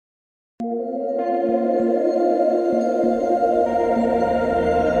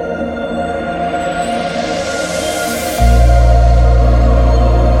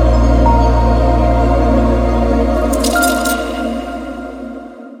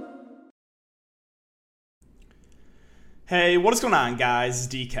Hey, what is going on, guys?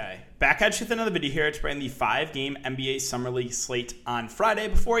 It's DK. Back at you with another video here to bring the 5-game NBA Summer League slate on Friday.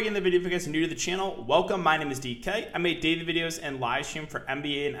 Before I get in the video, if you guys are new to the channel, welcome. My name is DK. I make daily videos and live stream for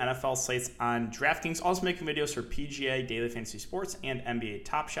NBA and NFL slates on Draftkings, also making videos for PGA, Daily Fantasy Sports, and NBA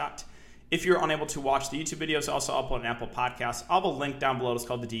Top Shot. If you're unable to watch the YouTube videos, I also upload an Apple Podcast. I'll have a link down below. It's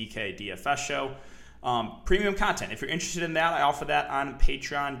called the DK DFS Show. Premium content. If you're interested in that, I offer that on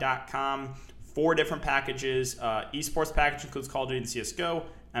patreon.com. 4 different packages. Esports package includes Call of Duty and CSGO.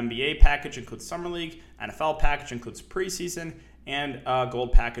 NBA package includes Summer League. NFL package includes preseason. And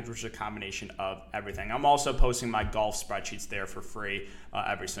Gold package, which is a combination of everything. I'm also posting my golf spreadsheets there for free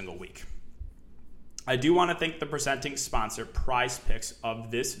every single week. I do want to thank the presenting sponsor, Prize Picks, of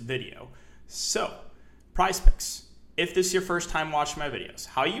this video. So, Prize Picks. If this is your first time watching my videos,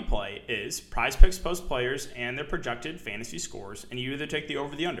 how you play is Prize Picks post players and their projected fantasy scores, and you either take the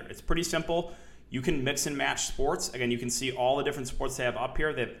over or the under. It's pretty simple. You can mix and match sports. Again, you can see all the different sports they have up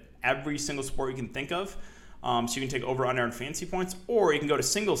here. They have every single sport you can think of. So you can take over, under, and fantasy points, or you can go to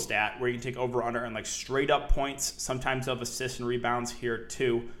single stat where you can take over, under, and like straight up points. Sometimes of assists and rebounds here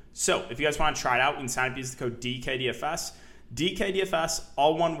too. So if you guys want to try it out, you can sign up using the code DKDFS. DKDFS,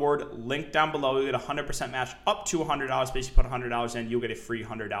 all one word, link down below. You'll get a 100% match up to $100. Basically, put $100 in, you'll get a free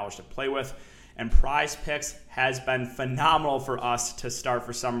 $100 to play with. And Prize Picks has been phenomenal for us to start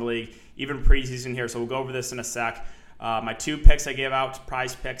for Summer League, even preseason here. So we'll go over this in a sec. My 2 picks I gave out,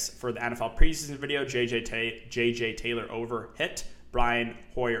 Prize Picks for the NFL preseason video, JJ Taylor over hit, Brian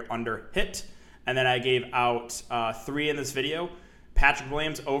Hoyer under hit. And then I gave out 3 in this video, Patrick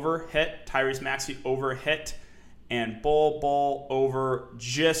Williams over hit, Tyrese Maxey over hit, and Bull over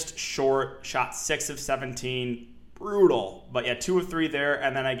just short, shot 6 of 17. Brutal. But yeah, 2 of 3 there.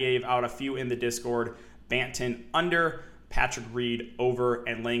 And then I gave out a few in the Discord. Banton under, Patrick Reed over,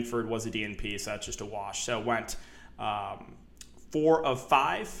 and Langford was a DNP, so that's just a wash. So it went 4 of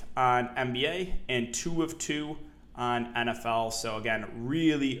 5 on NBA and 2 of 2 on NFL. So again,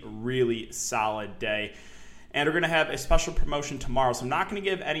 really, really solid day. And we're going to have a special promotion tomorrow. So I'm not going to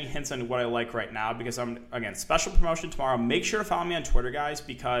give any hints on what I like right now because special promotion tomorrow. Make sure to follow me on Twitter, guys,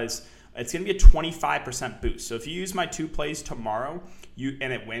 because it's going to be a 25% boost. So if you use my 2 plays tomorrow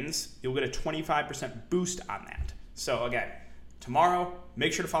and it wins, you'll get a 25% boost on that. So again, tomorrow,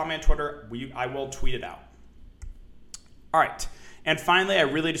 make sure to follow me on Twitter. I will tweet it out. All right. And finally, I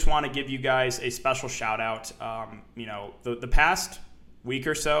really just want to give you guys a special shout out. The past week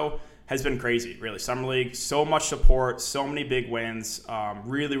or so has been crazy, really. Summer League, so much support, so many big wins.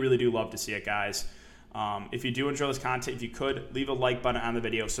 Really, really do love to see it, guys. If you do enjoy this content, if you could, leave a like button on the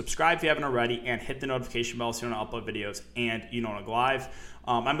video. Subscribe if you haven't already, and hit the notification bell so you don't upload videos and you don't go live.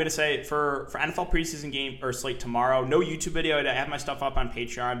 I'm going to say for NFL preseason game or slate tomorrow, no YouTube video. I have my stuff up on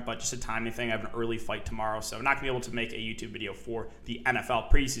Patreon, but just a timing thing. I have an early fight tomorrow, so I'm not going to be able to make a YouTube video for the NFL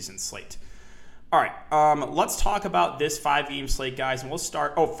preseason slate. All right, let's talk about this 5-game slate, guys, and we'll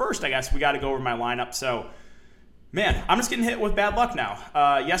start. Oh, first, I guess we got to go over my lineup. So, man, I'm just getting hit with bad luck now.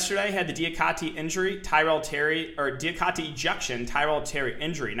 Yesterday, I had the Diakate ejection, Tyrell Terry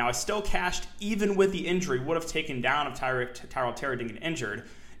injury. Now, I still cashed even with the injury. Would have taken down if Tyrell Terry didn't get injured.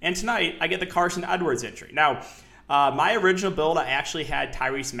 And tonight, I get the Carson Edwards injury. Now, my original build, I actually had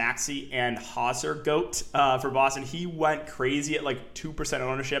Tyrese Maxey and Hauser GOAT for Boston. He went crazy at like 2%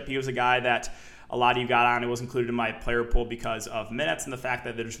 ownership. He was a guy that a lot of you got on. It was included in my player pool because of minutes and the fact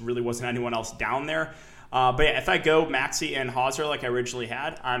that there just really wasn't anyone else down there. But yeah, if I go Maxey and Hauser like I originally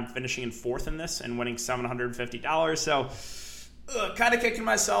had, I'm finishing in 4th in this and winning $750. So kind of kicking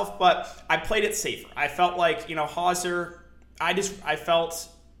myself, but I played it safer. I felt like, Hauser, I felt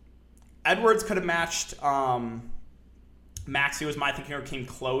Edwards could have matched Maxey was my thinking, or came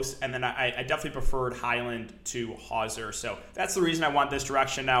close, and then I definitely preferred Highland to Hauser. So that's the reason I want this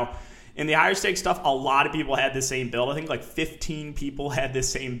direction. Now, in the higher stakes stuff, a lot of people had the same build. I think like 15 people had the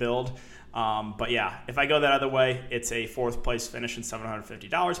same build. But yeah, if I go that other way, it's a 4th place finish and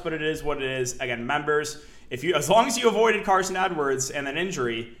 $750, but it is what it is. Again, members, as long as you avoided Carson Edwards and an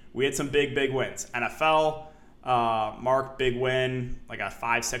injury, we had some big wins. NFL, Mark, big win, like a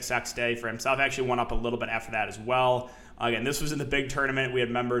 5-6x day for himself. Actually went up a little bit after that as well. Again, this was in the big tournament. We had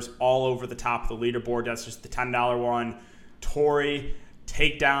members all over the top of the leaderboard. That's just the $10 one. Torrey,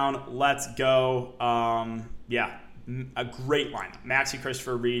 takedown, let's go. A great lineup. Maxey,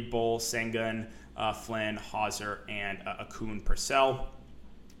 Christopher Reed, Bull, Sengun, Flynn, Hauser, and Akun Purcell.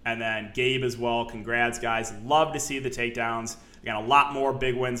 And then Gabe as well. Congrats, guys. Love to see the takedowns. Again, a lot more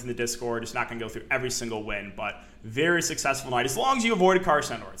big wins in the Discord. Just not going to go through every single win, but very successful night as long as you avoided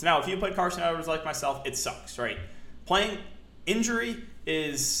Carson Edwards. Now, if you played Carson Edwards like myself, it sucks, right? Playing Injury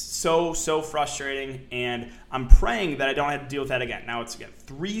is so frustrating, and I'm praying that I don't have to deal with that again. Now it's, again,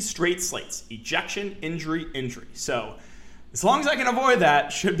 3 straight slates: ejection, injury, injury. So as long as I can avoid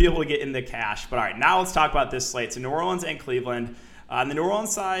that, should be able to get in the cash. But all right, now let's talk about this slate. So New Orleans and Cleveland. On the New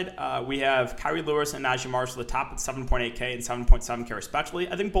Orleans side, we have Kyrie Lewis and Najee Marshall at the top at 7.8K and 7.7K respectively.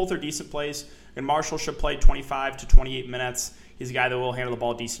 I think both are decent plays. And Marshall should play 25 to 28 minutes. He's a guy that will handle the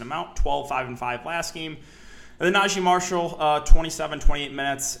ball a decent amount. 12, 5, and 5 last game. And then Najee Marshall, 27, 28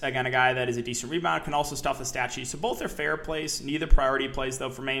 minutes. Again, a guy that is a decent rebound, can also stuff the stat sheet. So both are fair plays. Neither priority plays, though,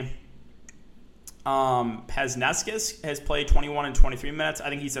 for me. Pesneskis has played 21 and 23 minutes. I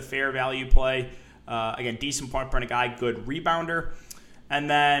think he's a fair value play. Again, decent point per minute guy, good rebounder. And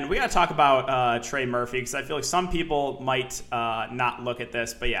then we got to talk about Trey Murphy, because I feel like some people might not look at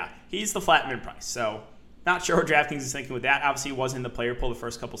this. But yeah, he's the flat mid price. So not sure what DraftKings is thinking with that. Obviously, he wasn't in the player pool the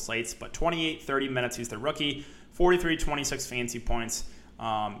first couple slates, but 28, 30 minutes, he's the rookie. 43, 26 fantasy points.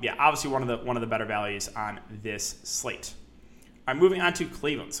 Yeah, obviously one of the better values on this slate. All right, moving on to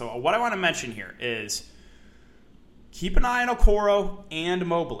Cleveland. So what I want to mention here is keep an eye on Okoro and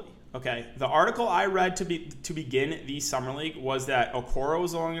Mobley. Okay, the article I read to begin the Summer League was that Okoro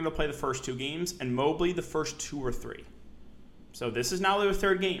was only going to play the first 2 games and Mobley the first 2 or 3. So this is now their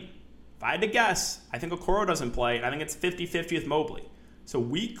 3rd game. If I had to guess, I think Okoro doesn't play, and I think it's 50-50 with Mobley. So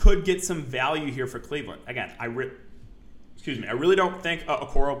we could get some value here for Cleveland. Again, I really don't think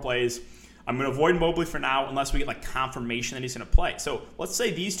Okoro plays. I'm going to avoid Mobley for now unless we get like confirmation that he's going to play. So let's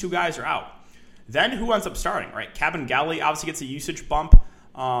say these 2 guys are out. Then who ends up starting, right? Kevin Galley obviously gets a usage bump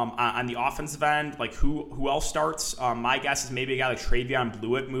on the offensive end. Like who else starts? My guess is maybe a guy like Travion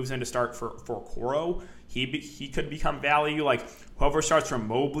Blewett moves in to start for Okoro. He could become value. Like whoever starts from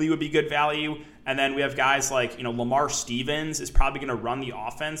Mobley would be good value. And then we have guys like, Lamar Stevens is probably going to run the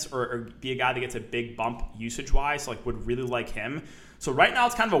offense or be a guy that gets a big bump usage-wise. Like would really like him. So right now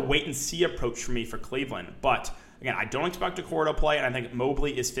it's kind of a wait-and-see approach for me for Cleveland. But again, I don't expect Okoro to play, and I think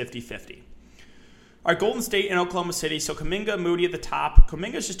Mobley is 50-50. All right, Golden State and Oklahoma City. So Kuminga, Moody at the top.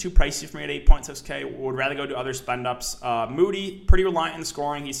 Kuminga is just too pricey for me at 8.6K. Would rather go to other spend-ups. Moody, pretty reliant in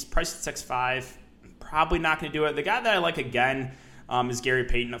scoring. He's priced at 6.5. Probably not going to do it. The guy that I like again is Gary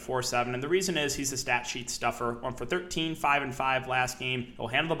Payton at 4.7. And the reason is he's a stat sheet stuffer. Went for 13, 5, and 5 last game. He'll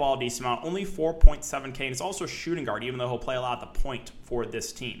handle the ball a decent amount. Only 4.7K. And it's also a shooting guard, even though he'll play a lot at the point for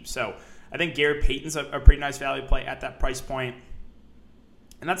this team. So I think Gary Payton's a pretty nice value play at that price point.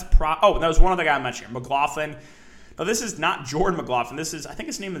 And that's that was one other guy I mentioned here, McLaughlin. Now, this is not Jordan McLaughlin. I think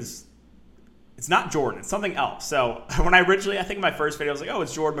his name is, it's not Jordan. It's something else. So when I think in my first video, I was like, oh,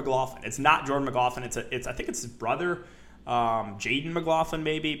 it's Jordan McLaughlin. It's not Jordan McLaughlin. I think it's his brother, Jaden McLaughlin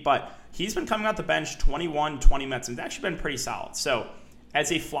maybe. But he's been coming out the bench 21, 20 minutes, and it's actually been pretty solid. So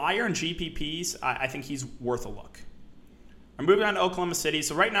as a flyer in GPPs, I think he's worth a look. I'm moving on to Oklahoma City.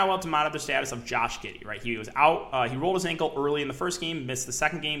 So right now we'll have to monitor the status of Josh Giddey, right? He was out. He rolled his ankle early in the first game, missed the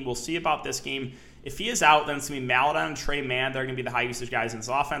second game. We'll see about this game. If he is out, then it's going to be Maladon and Trey Mann. They're going to be the high-usage guys in this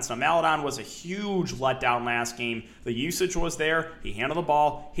offense. Now, Maladon was a huge letdown last game. The usage was there. He handled the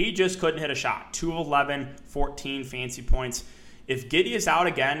ball. He just couldn't hit a shot. 2 of 11, 14 fancy points. If Giddey is out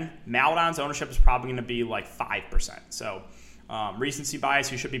again, Maladon's ownership is probably going to be like 5%. So recency bias,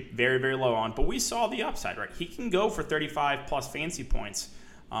 he should be very, very low on. But we saw the upside, right? He can go for 35-plus fancy points.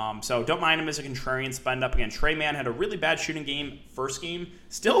 So don't mind him as a contrarian spend up. Again, Trey Mann had a really bad shooting game first game.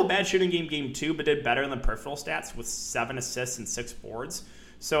 Still a bad shooting game 2, but did better in the peripheral stats with 7 assists and 6 boards.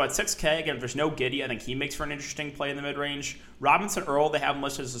 So at 6K, again, if there's no Giddey, I think he makes for an interesting play in the mid-range. Robinson Earl, they have him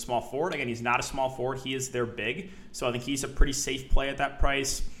listed as a small forward. Again, he's not a small forward. He is their big. So I think he's a pretty safe play at that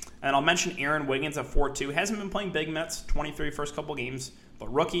price. And I'll mention Aaron Wiggins at 4.2. Hasn't been playing big minutes, 23 first couple games,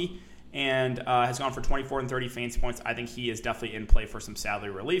 but rookie, and has gone for 24 and 30 fantasy points. I think he is definitely in play for some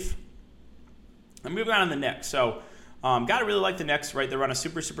salary relief. I'm moving on to the Knicks. So got to really like the Knicks, right? They run a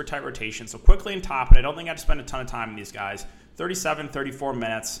super, super tight rotation. So quickly in top, and I don't think I have to spend a ton of time on these guys. 37, 34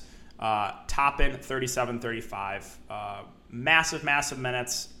 minutes. Toppin, 37, 35. Massive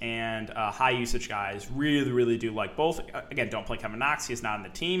minutes and high usage guys. Really, really do like both. Again, don't play Kevin Knox. He is not on the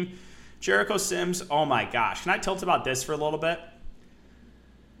team. Jericho Sims, oh my gosh. Can I tilt about this for a little bit?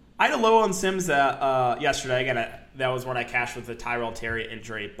 I had a low on Sims yesterday. Again, that was when I cashed with the Tyrell Terry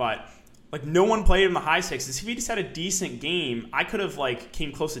injury. But like no one played in the high sixes. If he just had a decent game, I could have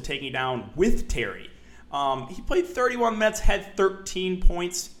came close to taking down with Terry. He played 31 minutes, had 13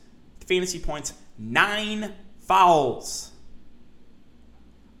 points, fantasy points, 9 fouls.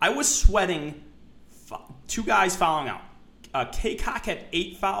 I was sweating 2 guys fouling out. K-Cock had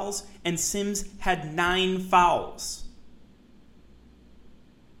 8 fouls, and Sims had 9 fouls.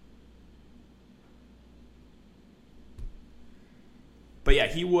 But yeah,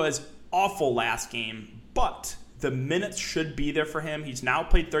 he was awful last game, but the minutes should be there for him. He's now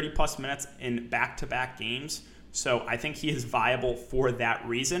played 30-plus minutes in back-to-back games, so I think he is viable for that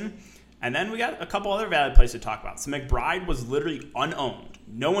reason. And then we got a couple other valid plays to talk about. So McBride was literally unowned.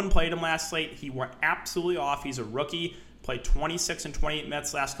 No one played him last slate. He went absolutely off. He's a rookie, played 26 and 28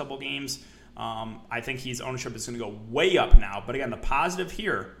 minutes last couple games. I think his ownership is going to go way up now. But again, the positive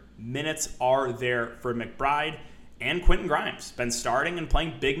here, minutes are there for McBride. And Quentin Grimes, been starting and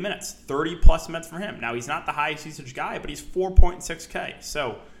playing big minutes, 30-plus minutes for him. Now, he's not the highest usage guy, but he's 4.6K.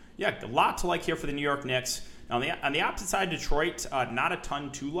 So, yeah, a lot to like here for the New York Knicks. Now, on the opposite side, Detroit, not a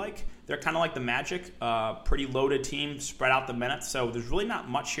ton to like. They're kind of like the Magic, pretty loaded team, spread out the minutes. So there's really not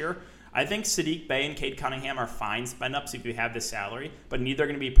much here. I think Saddiq Bey and Cade Cunningham are fine spend-ups if you have this salary, but neither are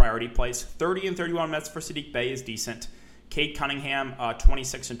going to be priority plays. 30 and 31 minutes for Saddiq Bey is decent. Cade Cunningham,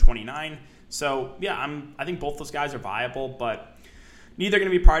 26 and 29. So, yeah, I think both those guys are viable, but neither are going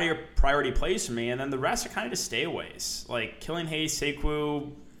to be priority plays for me. And then the rest are kind of just stayaways. Like Killian Hayes,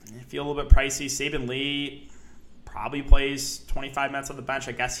 Sekou, feel a little bit pricey. Saban Lee probably plays 25 minutes on the bench.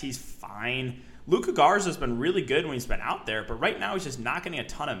 I guess he's fine. Luka Garza's been really good when he's been out there, but right now he's just not getting a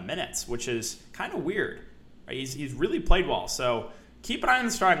ton of minutes, which is kind of weird. Right? He's really played well. So keep an eye on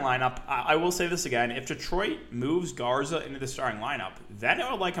the starting lineup. I will say this again. If Detroit moves Garza into the starting lineup, then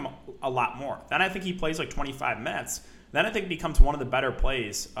I would like him a lot more. Then I think he plays like 25 minutes. Then I think it becomes one of the better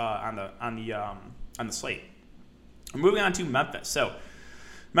plays on the slate. We're moving on to Memphis. So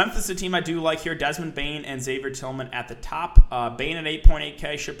Memphis, the team I do like here, Desmond Bane and Xavier Tillman at the top. Bane at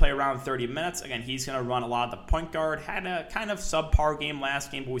 8.8K should play around 30 minutes. Again, he's going to run a lot of the point guard. Had a kind of subpar game last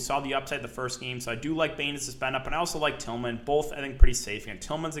game, but we saw the upside the first game. So I do like Bane as a spend up, and I also like Tillman. Both, I think, pretty safe. Again,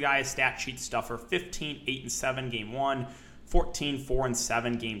 Tillman's a guy, a stat sheet stuffer. 15, 8, and 7 game 1. 14, 4, and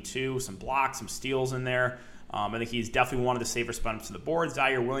 7 game 2. Some blocks, some steals in there. I think he's definitely one of the safer spend-ups on the board.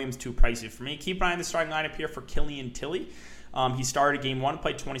 Zaire Williams, too pricey for me. Keep an eye on the starting lineup here for Killian Tilly. He started game 1,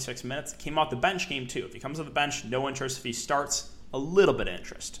 played 26 minutes, came off the bench game 2. If he comes off the bench, no interest. If he starts, a little bit of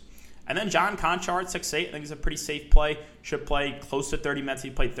interest. And then John Conchar at 6'8", I think he's a pretty safe play. Should play close to 30 minutes. He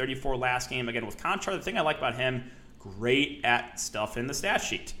played 34 last game. Again, with Conchar, the thing I like about him, great at stuff in the stat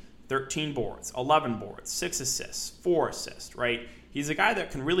sheet. 13 boards, 11 boards, 6 assists, 4 assists, right? He's a guy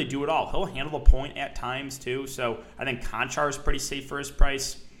that can really do it all. He'll handle the point at times, too. So I think Conchar is pretty safe for his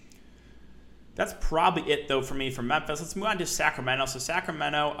price. That's probably it, though, for me from Memphis. Let's move on to Sacramento. So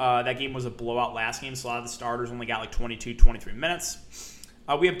Sacramento, that game was a blowout last game, so a lot of the starters only got like 22, 23 minutes.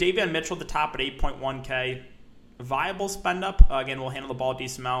 We have Davion Mitchell at the top at 8.1K. Viable spend-up. Again, we'll handle the ball a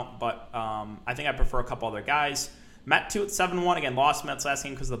decent amount, but I think I prefer a couple other guys. Met2 at 7-1. Again, lost minutes last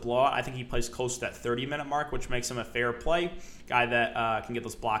game because of the blowout. I think he plays close to that 30-minute mark, which makes him a fair play. Guy that can get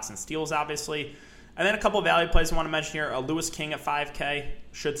those blocks and steals, obviously. And then a couple of value plays I want to mention here. Lewis King at 5K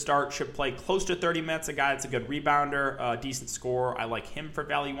should play close to 30 minutes. A guy that's a good rebounder, decent scorer. I like him for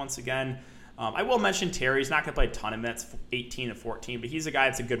value once again. I will mention Terry. He's not going to play a ton of minutes, 18 and 14, but he's a guy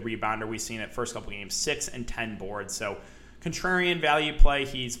that's a good rebounder. We've seen it first couple of games, 6 and 10 boards. So contrarian value play,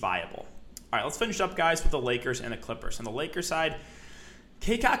 he's viable. All right, let's finish up, guys, with the Lakers and the Clippers. On the Lakers side,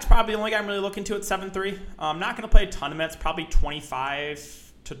 K-Cock's probably the only guy I'm really looking to at 7-3. I'm not going to play a ton of minutes, probably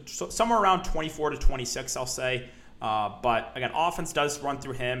 25 to somewhere around 24 to 26, I'll say. But again, offense does run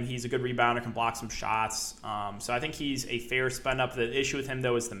through him. He's a good rebounder, can block some shots. So I think he's a fair spend up. The issue with him,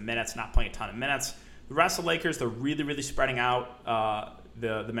 though, is the minutes, not playing a ton of minutes. The rest of the Lakers, they're really, really spreading out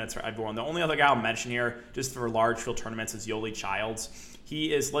the minutes for everyone. The only other guy I'll mention here, just for large field tournaments, is Yoli Childs.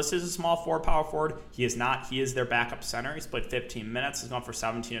 He is listed as a small forward, power forward. He is not. He is their backup center. He's played 15 minutes. He's gone for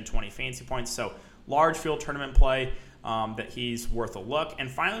 17 and 20 fantasy points. So large field tournament play that he's worth a look. And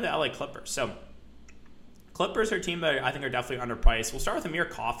finally, the LA Clippers. So Clippers are a team that I think are definitely underpriced. We'll start with Amir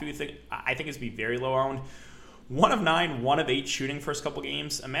Coffey. I think is be very low owned. 1 of 9, 1 of 8 shooting first couple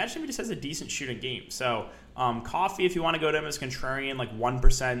games. Imagine if he just has a decent shooting game. So Coffey, if you want to go to him as contrarian, like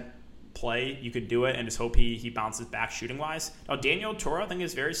 1% play, you could do it and just hope he bounces back shooting wise. Now Daniel Toro, I think,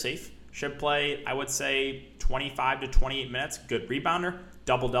 is very safe. Should play, I would say, 25 to 28 minutes. Good rebounder,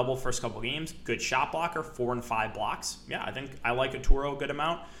 double first couple games. Good shot blocker, 4 and 5 blocks. Yeah, I think I like a Toro a good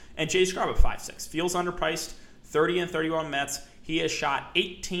amount. And Jay Scrubb at 5'6". Feels underpriced, 30 and 31 minutes. He has shot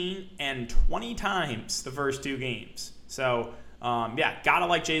 18 and 20 times the first 2 games. So, gotta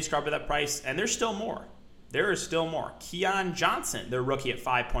like Jay Scrubb at that price. And there's still more. There is still more. Keon Johnson, their rookie at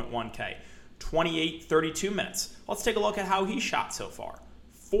 5.1K, 28, 32 minutes. Let's take a look at how he shot so far.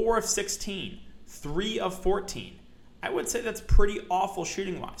 4 of 16, 3 of 14. I would say that's pretty awful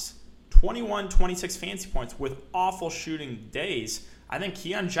shooting-wise. 21, 26 fantasy points with awful shooting days. I think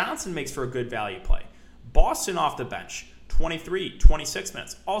Keon Johnson makes for a good value play. Boston off the bench, 23, 26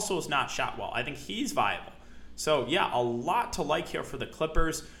 minutes. Also has not shot well. I think he's viable. So, yeah, a lot to like here for the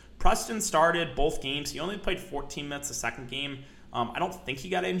Clippers. Preston started both games. He only played 14 minutes the second game. I don't think he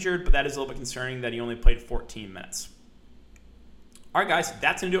got injured, but that is a little bit concerning that he only played 14 minutes. All right, guys,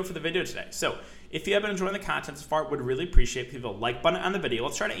 that's going to do it for the video today. So if you have been enjoying the content so far, would really appreciate if you leave a like button on the video.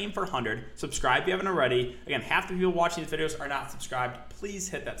 Let's try to aim for 100. Subscribe if you haven't already. Again, half the people watching these videos are not subscribed. Please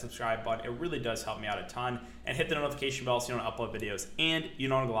hit that subscribe button. It really does help me out a ton. And hit the notification bell so you don't upload videos and you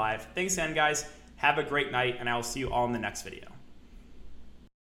don't go live. Thanks again, guys. Have a great night, and I will see you all in the next video.